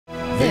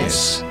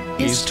This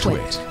is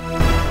Twit.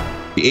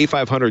 The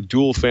A500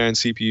 dual fan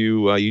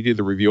CPU, you did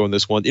the review on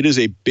this one. It is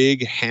a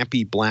big,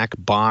 happy black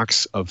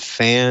box of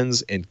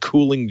fans and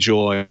cooling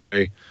joy.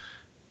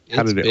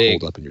 How did it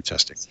hold up in your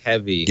testing? It's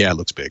heavy. Yeah, it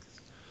looks big.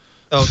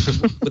 Oh,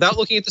 without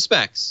looking at the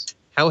specs,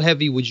 how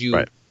heavy would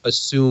you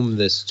assume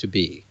this to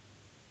be?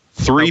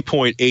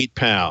 3.8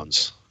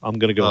 pounds. I'm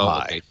going to go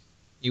high. Okay.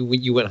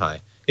 You went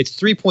high. It's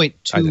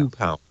 3.2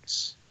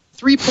 pounds.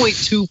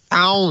 3.2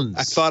 pounds.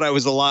 I thought I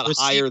was a lot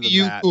higher than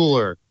that.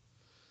 Cooler.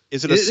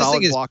 Is it a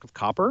solid block of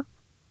copper?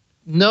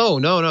 No.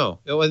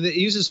 It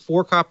uses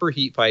 4 copper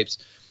heat pipes.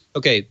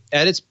 Okay,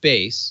 at its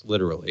base,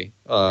 literally,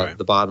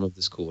 the bottom of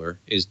this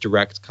cooler is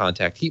direct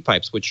contact heat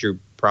pipes, which you're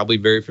probably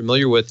very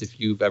familiar with if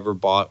you've ever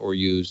bought or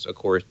used, of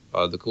course,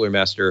 the Cooler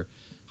Master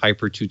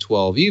Hyper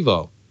 212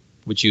 Evo,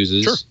 which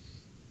uses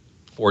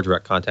 4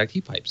 direct contact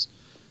heat pipes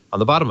on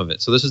the bottom of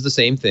it. So this is the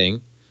same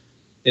thing.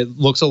 It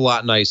looks a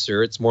lot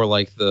nicer. It's more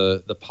like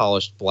the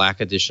polished black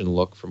edition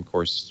look from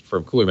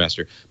Cooler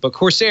Master. But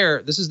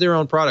Corsair, this is their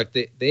own product.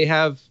 They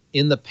have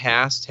in the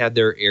past had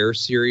their Air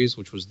series,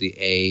 which was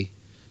they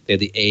had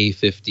the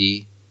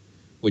A50,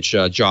 which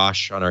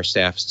Josh on our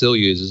staff still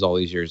uses all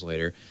these years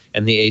later,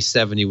 and the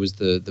A70 was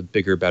the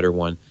bigger, better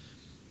one.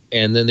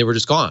 And then they were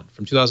just gone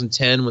from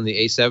 2010 when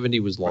the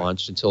A70 was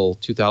launched until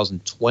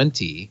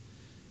 2020.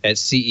 At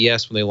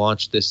CES, when they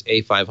launched this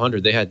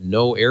A500, they had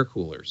no air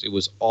coolers. It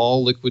was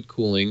all liquid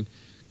cooling.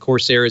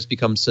 Corsair has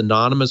become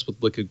synonymous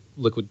with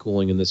liquid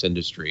cooling in this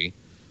industry,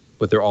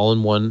 with their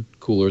all-in-one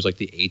coolers like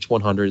the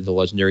H100, the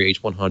legendary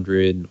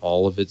H100, and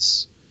all of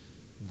its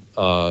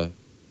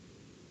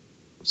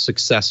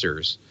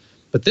successors.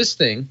 But this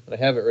thing, I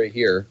have it right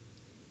here,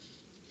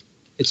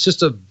 it's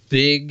just a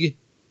big,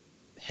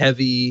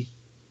 heavy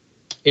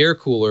air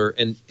cooler,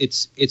 and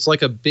it's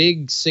like a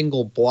big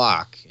single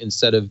block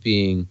instead of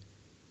being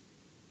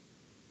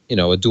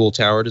a dual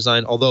tower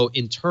design, although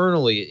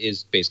internally it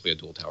is basically a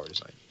dual tower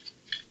design.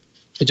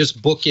 It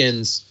just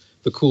bookends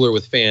the cooler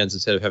with fans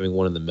instead of having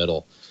one in the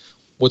middle.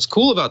 What's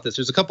cool about this,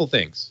 there's a couple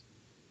things.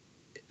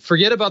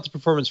 Forget about the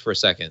performance for a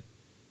second.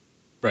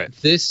 Right.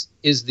 This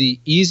is the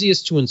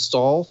easiest to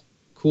install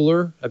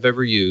cooler I've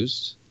ever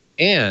used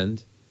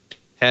and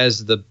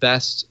has the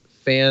best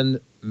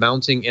fan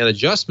mounting and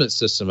adjustment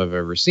system I've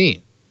ever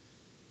seen.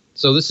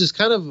 So this is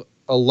kind of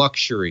a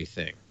luxury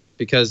thing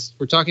because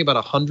we're talking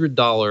about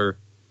 $100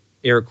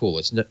 air cooler.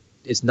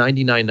 It's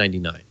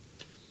 $99.99.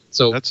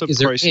 So that's a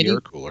pricey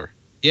air cooler.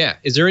 Yeah.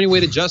 Is there any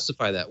way to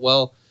justify that?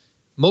 Well,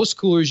 most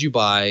coolers you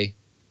buy,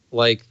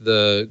 like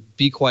the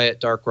Be Quiet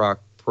Dark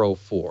Rock Pro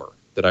 4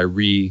 that I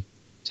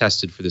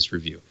retested for this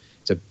review.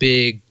 It's a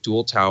big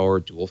dual tower,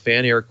 dual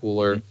fan air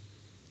cooler. Mm-hmm.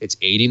 It's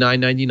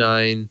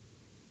 $89.99.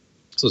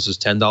 So this is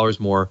 $10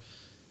 more.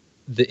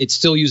 It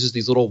still uses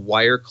these little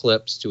wire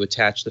clips to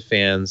attach the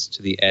fans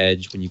to the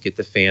edge when you get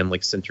the fan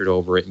like centered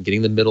over it, and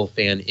getting the middle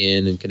fan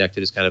in and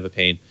connected is kind of a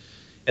pain.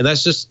 And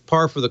that's just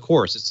par for the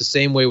course. It's the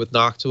same way with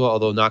Noctua,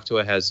 although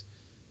Noctua has,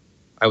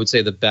 I would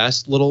say, the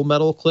best little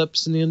metal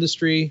clips in the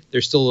industry.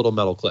 They're still little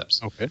metal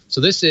clips. Okay. So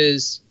this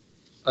is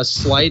a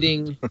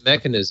sliding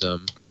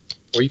mechanism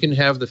where you can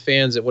have the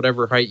fans at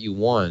whatever height you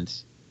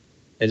want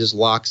and it just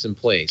locks in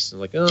place. And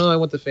like, oh, I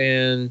want the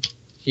fan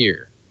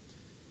here.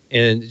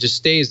 And it just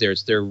stays there.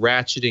 It's their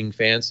ratcheting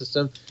fan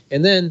system.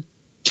 And then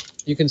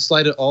you can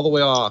slide it all the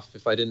way off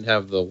if I didn't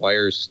have the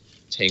wires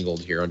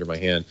tangled here under my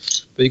hand.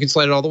 But you can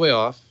slide it all the way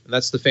off, and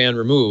that's the fan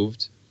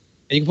removed.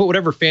 And you can put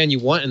whatever fan you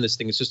want in this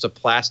thing. It's just a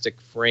plastic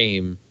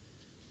frame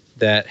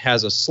that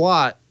has a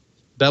slot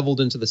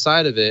beveled into the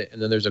side of it, and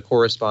then there's a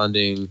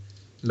corresponding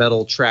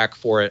metal track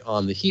for it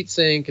on the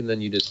heatsink, and then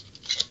you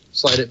just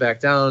slide it back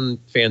down,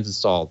 fans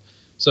installed.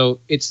 So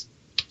it's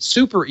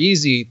super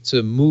easy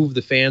to move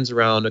the fans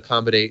around,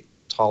 accommodate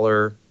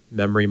taller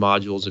memory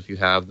modules if you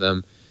have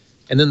them.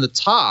 And then the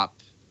top,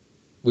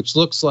 which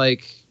looks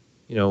like,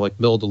 like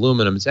milled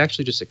aluminum, it's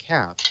actually just a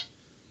cap.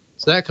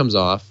 So that comes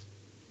off.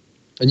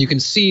 And you can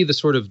see the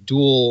sort of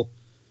dual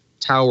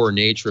tower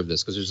nature of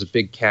this because there's a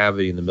big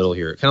cavity in the middle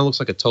here. It kind of looks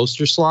like a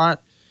toaster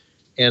slot.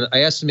 And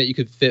I estimate you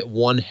could fit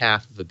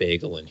 1/2 of a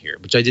bagel in here,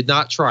 which I did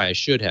not try. I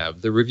should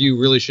have. The review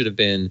really should have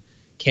been,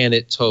 can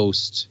it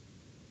toast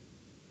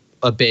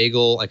a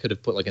bagel? I could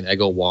have put like an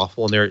Eggo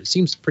waffle in there. It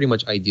seems pretty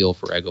much ideal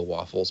for Eggo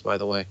waffles, by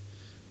the way.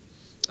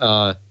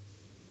 But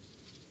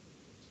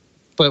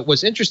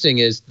what's interesting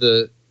is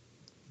the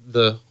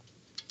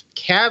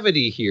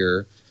cavity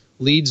here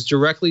leads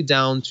directly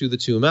down to the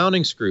 2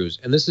 mounting screws,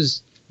 and this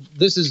is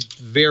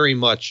very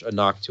much a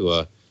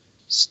Noctua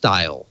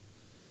style.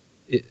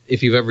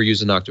 If you've ever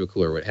used a Noctua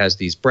cooler, it has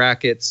these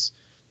brackets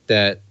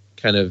that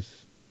kind of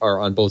are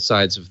on both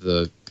sides of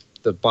the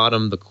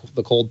bottom,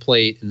 the cold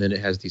plate, and then it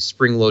has these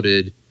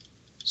spring-loaded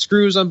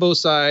screws on both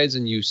sides,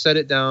 and you set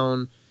it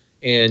down,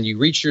 and you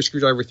reach your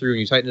screwdriver through, and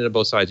you tighten it on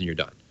both sides, and you're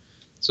done.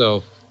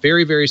 So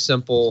very, very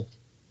simple.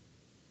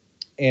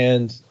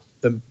 And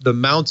the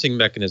mounting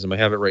mechanism, I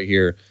have it right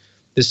here.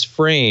 This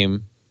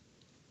frame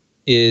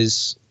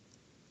is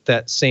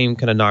that same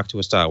kind of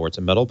Noctua style, where it's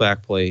a metal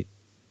backplate,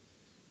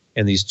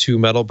 and these 2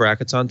 metal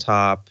brackets on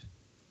top,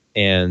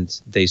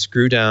 and they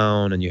screw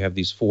down, and you have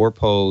these 4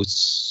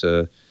 posts.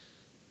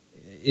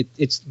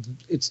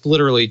 It's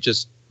literally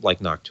just like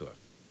Noctua,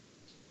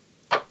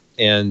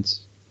 and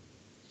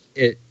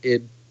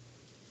it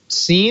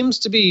seems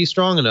to be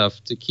strong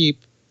enough to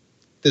keep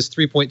this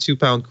 3.2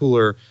 pound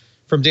cooler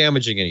from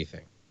damaging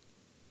anything.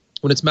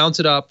 When it's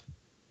mounted up,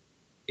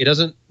 it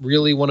doesn't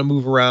really want to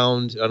move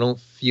around. I don't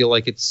feel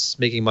like it's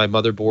making my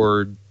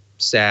motherboard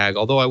sag,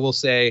 although I will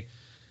say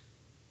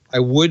I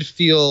would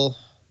feel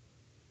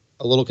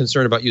a little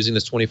concerned about using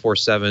this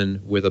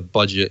 24/7 with a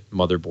budget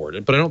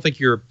motherboard. But I don't think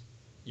you're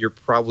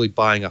probably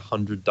buying a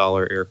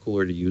 $100 air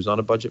cooler to use on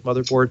a budget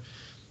motherboard.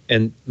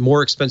 And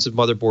more expensive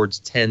motherboards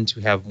tend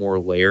to have more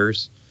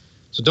layers.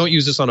 So don't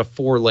use this on a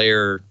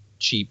 4-layer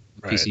cheap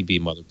PCB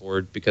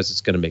motherboard, because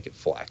it's going to make it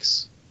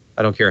flex.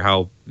 I don't care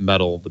how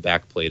metal the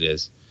backplate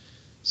is.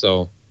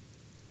 So,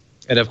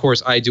 and of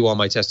course, I do all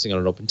my testing on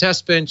an open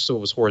test bench, so it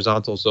was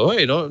horizontal. So,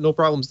 hey, no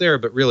problems there.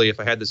 But really, if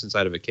I had this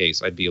inside of a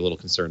case, I'd be a little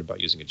concerned about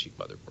using a cheap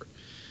motherboard.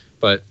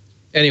 But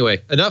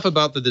anyway, enough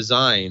about the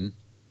design.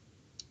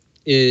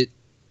 It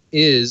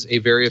is a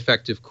very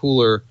effective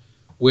cooler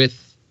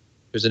with,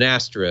 there's an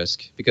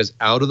asterisk, because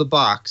out of the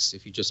box,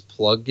 if you just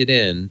plug it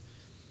in,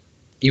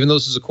 even though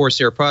this is a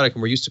Corsair product,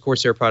 and we're used to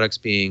Corsair products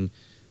being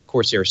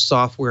Corsair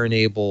software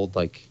enabled,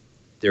 like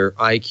their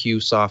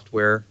IQ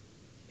software,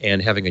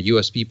 and having a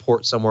USB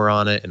port somewhere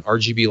on it and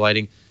RGB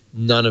lighting,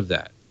 none of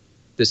that.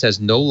 This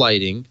has no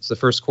lighting. It's the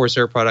first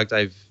Corsair product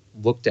I've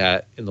looked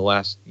at in the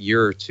last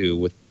year or two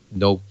with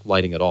no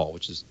lighting at all,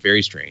 which is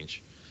very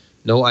strange.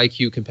 No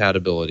IQ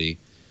compatibility.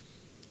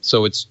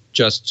 So it's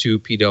just 2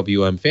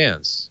 PWM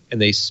fans,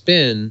 and they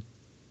spin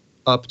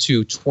up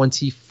to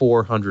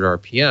 2,400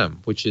 RPM,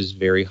 which is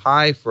very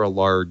high for a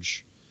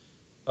large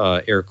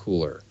air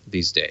cooler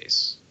these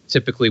days.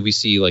 Typically, we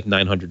see like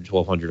 900 to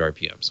 1,200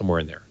 RPM, somewhere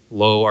in there.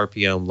 Low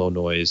RPM, low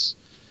noise,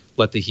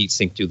 let the heat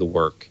sink do the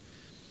work.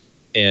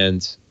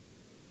 And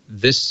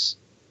this,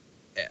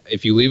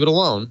 if you leave it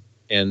alone,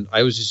 and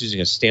I was just using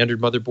a standard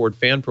motherboard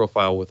fan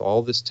profile with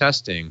all this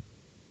testing,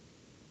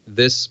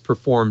 this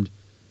performed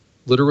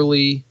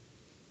literally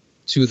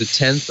to the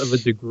 10th of a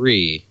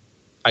degree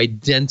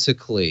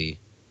identically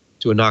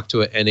to a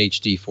Noctua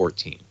NHD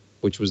 14,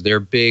 which was their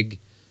big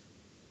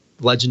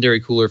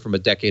legendary cooler from a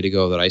decade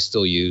ago that I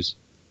still use.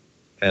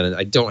 And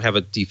I don't have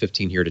a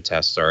D15 here to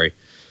test, sorry.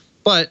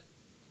 But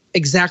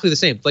exactly the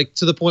same, like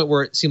to the point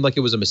where it seemed like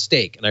it was a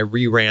mistake, and I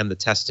reran the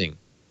testing,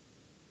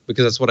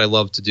 because that's what I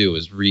love to do,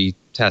 is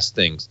retest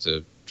things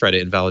to try to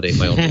invalidate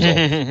my own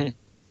results.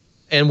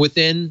 And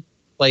within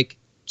like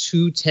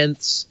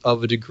 0.2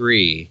 of a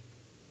degree,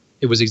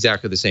 it was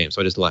exactly the same. So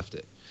I just left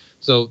it.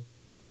 So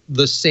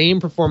the same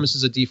performance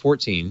as a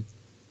D14,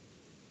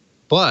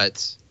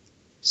 but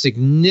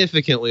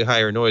significantly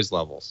higher noise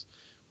levels.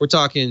 We're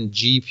talking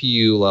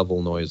GPU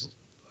level noise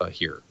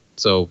here.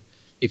 So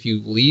if you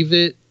leave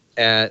it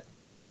at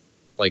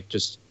like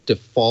just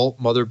default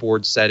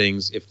motherboard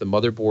settings, if the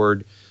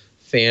motherboard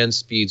fan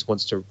speeds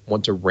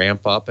want to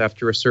ramp up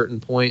after a certain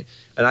point,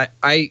 and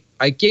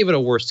I gave it a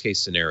worst case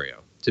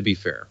scenario, to be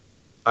fair.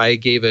 I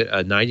gave it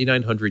a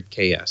 9900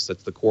 KS.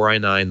 That's the Core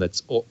i9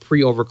 that's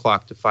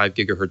pre-overclocked to 5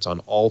 gigahertz on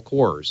all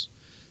cores.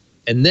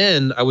 And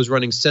then I was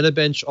running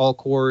Cinebench all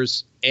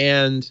cores,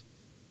 and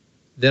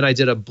then I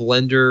did a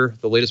Blender,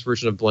 the latest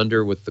version of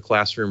Blender with the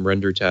classroom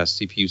render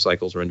test, CPU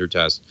cycles render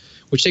test,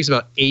 which takes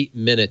about 8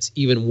 minutes,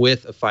 even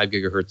with a 5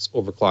 gigahertz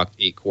overclocked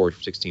 8-core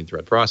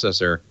 16-thread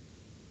processor.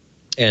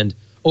 And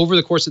over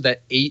the course of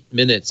that 8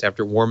 minutes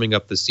after warming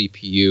up the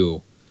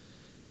CPU,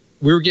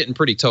 we were getting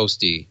pretty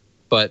toasty,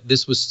 but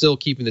this was still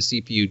keeping the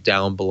CPU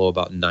down below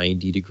about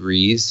 90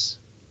 degrees,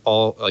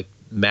 all like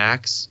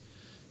max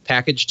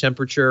package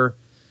temperature,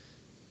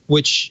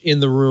 which in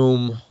the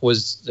room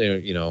was,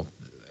 you know,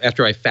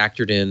 after I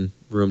factored in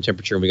room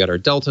temperature and we got our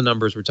Delta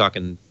numbers, we're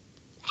talking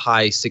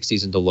high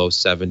 60s into low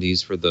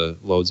 70s for the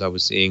loads I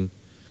was seeing.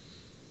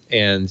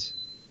 And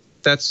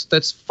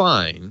that's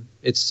fine.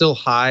 It's still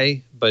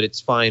high, but it's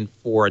fine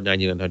for a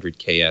 9900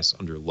 KS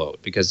under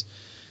load, because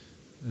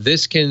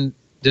this can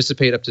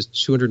dissipate up to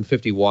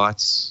 250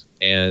 watts.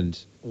 And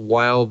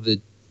while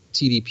the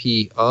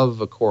TDP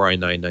of a Core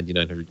i9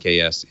 9900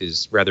 KS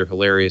is rather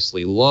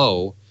hilariously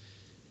low,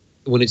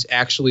 when it's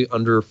actually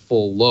under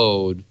full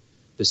load,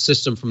 the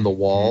system from the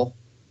wall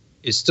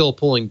is still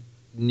pulling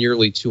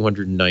nearly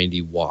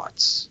 290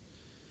 watts.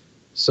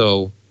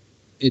 So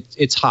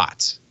it's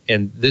hot.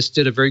 And this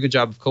did a very good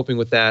job of coping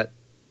with that.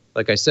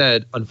 Like I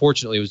said,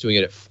 unfortunately, it was doing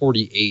it at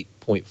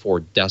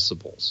 48.4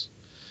 decibels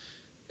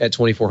at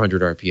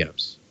 2,400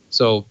 RPMs.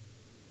 So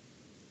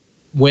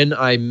when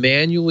I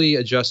manually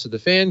adjusted the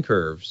fan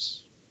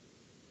curves,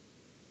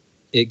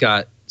 it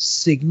got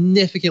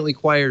significantly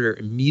quieter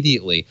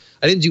immediately.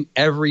 I didn't do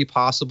every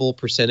possible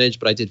percentage,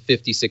 but I did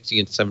 50, 60,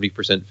 and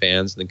 70%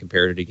 fans, and then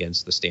compared it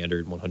against the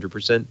standard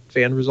 100%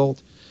 fan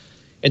result.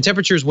 And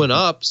temperatures went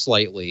up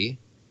slightly,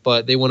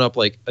 but they went up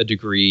like a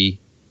degree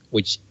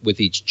with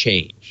each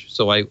change.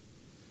 So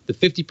the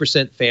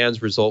 50%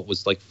 fans result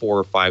was like 4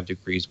 or 5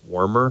 degrees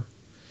warmer,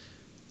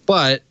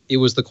 but it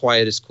was the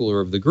quietest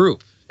cooler of the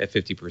group. at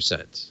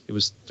 50%. It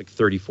was like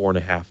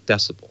 34.5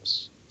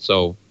 decibels.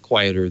 So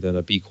quieter than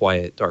a Be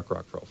Quiet Dark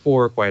Rock Pro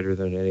 4, quieter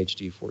than an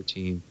NHD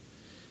 14,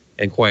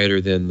 and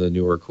quieter than the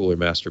newer Cooler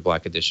Master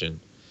Black Edition,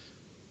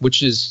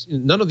 which is,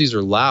 none of these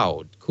are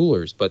loud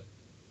coolers, but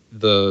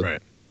the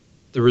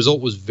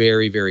result was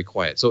very, very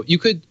quiet. So you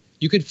could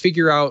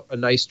figure out a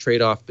nice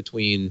trade-off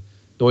between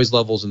noise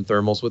levels and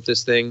thermals with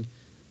this thing,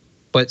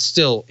 but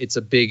still, it's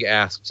a big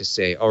ask to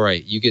say, all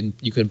right, you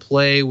can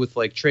play with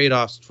like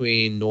trade-offs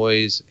between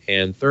noise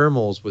and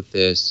thermals with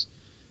this,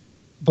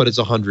 but it's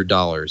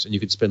 $100, and you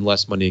could spend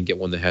less money and get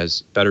one that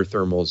has better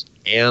thermals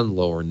and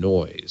lower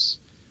noise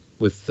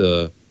with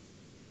the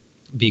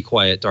Be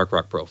Quiet Dark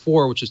Rock Pro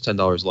 4, which is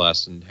 $10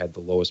 less and had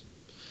the lowest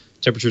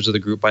temperatures of the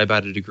group by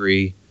about a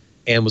degree,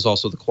 and was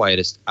also the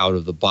quietest out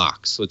of the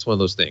box. So it's one of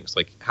those things.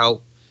 Like,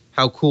 how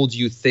cool do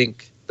you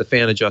think the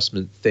fan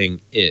adjustment thing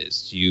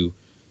is? Do you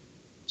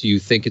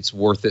think it's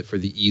worth it for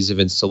the ease of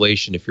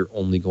installation if you're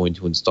only going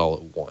to install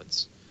it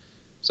once?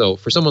 So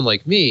for someone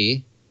like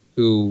me,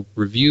 who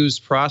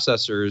reviews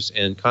processors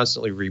and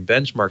constantly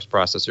re-benchmarks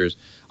processors,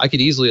 I could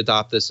easily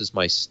adopt this as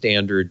my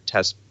standard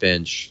test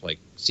bench like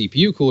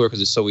CPU cooler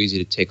because it's so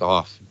easy to take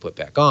off and put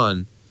back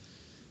on.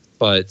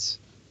 But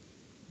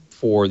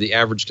for the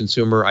average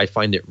consumer, I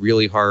find it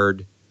really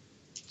hard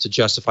to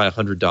justify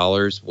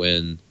 $100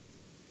 when,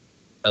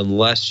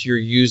 unless you're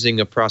using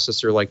a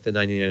processor like the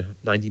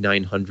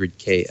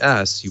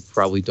 9900KS, you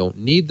probably don't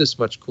need this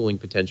much cooling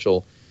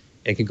potential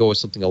and can go with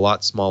something a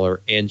lot smaller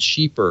and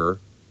cheaper,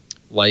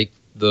 like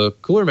the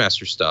Cooler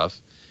Master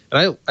stuff.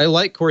 And I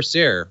like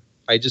Corsair.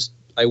 I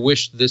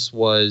wish this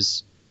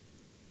was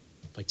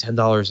like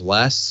 $10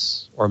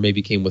 less, or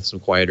maybe came with some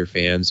quieter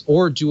fans,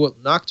 or do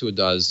what Noctua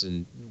does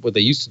and what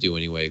they used to do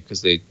anyway,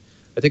 because I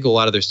think a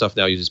lot of their stuff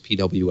now uses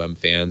PWM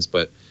fans.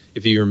 But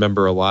if you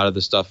remember, a lot of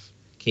the stuff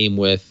came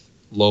with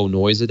low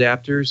noise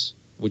adapters,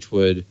 which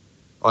would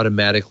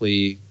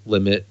automatically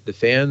limit the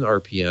fan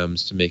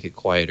RPMs to make it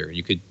quieter. And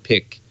you could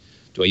pick,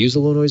 do I use a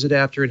low noise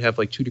adapter and have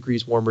like 2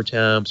 degrees warmer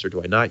temps, or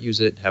do I not use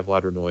it and have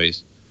louder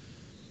noise?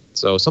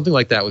 So something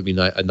like that would be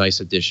a nice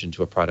addition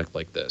to a product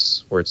like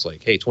this, where it's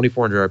like, hey,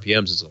 2400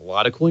 RPMs is a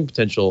lot of cooling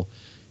potential.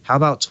 How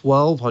about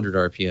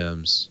 1200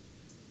 RPMs?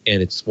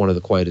 And it's one of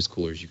the quietest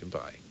coolers you can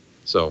buy.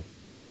 So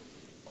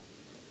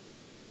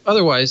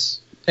otherwise,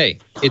 hey,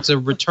 it's a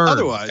return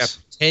after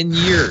 10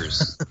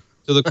 years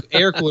to the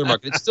air cooler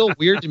market. It's still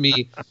weird to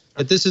me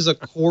that this is a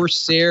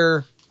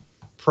Corsair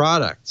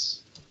product,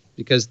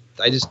 because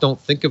I just don't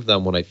think of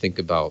them when I think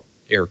about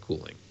air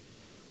cooling.